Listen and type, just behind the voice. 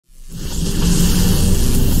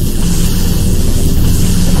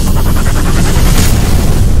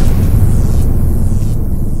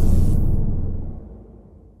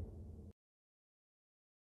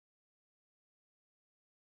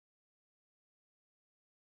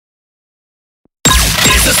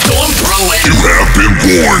You have been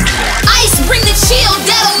warned. Ice bring the chill,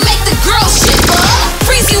 that'll make the girl shiver.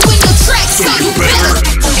 Freeze you in your tracks, so you better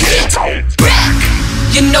get back.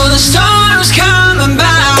 You know the storm's coming by,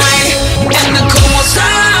 and the cold won't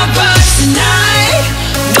stop us tonight.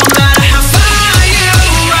 No matter how far you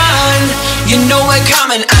run, you know we're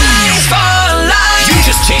coming ice for life. You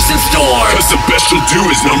just chasing storm, cause the best you'll do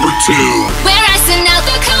is number 2. We're icing out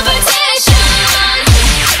the competition.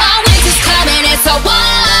 Our winter's coming, it's a 1-8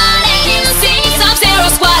 Sub-Zero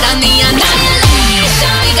squad on the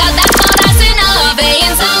annihilation. We got that cold ice in our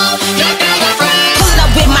veins, so you're never free. Pulling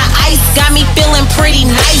up with my ice, got me feeling pretty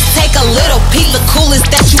nice. Take a little peek, the coolest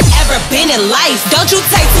that you ever been in life. Don't you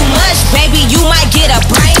take too much, baby, you might get a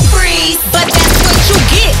brain freeze. But that's what you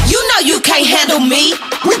get, you know you can't handle me.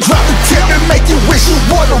 We drop the tip and make you wish you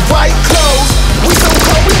wore the right clothes. We so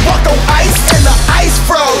cold, we walk on ice and the ice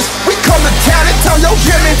froze. We come to town and turn your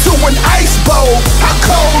gym into an ice bowl. How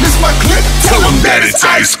cold is my clip? Tell them that it's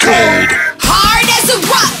ice cold. Hard as a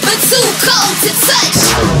rock, but too cold to touch.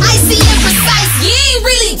 Icy and precise, you ain't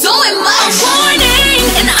really doing much. A warning,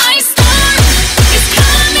 an ice storm is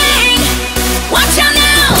coming. Watch out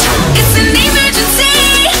now, it's an emergency.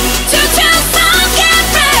 To get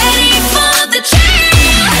ready for the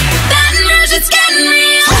chill. That emergency's getting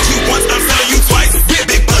real. Told you once, I'm telling you twice.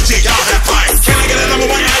 Big budget, y'all have fights. Can I get a number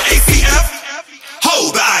 1 at ACF?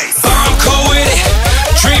 Hold the ice. I'm cool with it.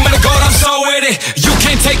 Dream of the gold, I'm so with it. You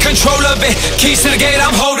can't take control of it. Keys to the gate,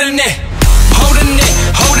 I'm holding it. Holding it,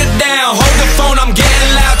 hold it down. Hold the phone, I'm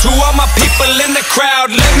getting loud. To all my people in the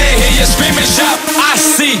crowd, let me hear you scream and shout. I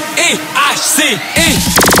see it, I see it,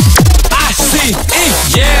 I see it.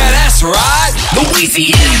 Yeah, that's right.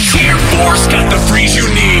 Louisiana Air Force got the freeze you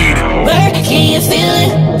need. Where can you feel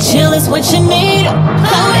it? Chill is what you need.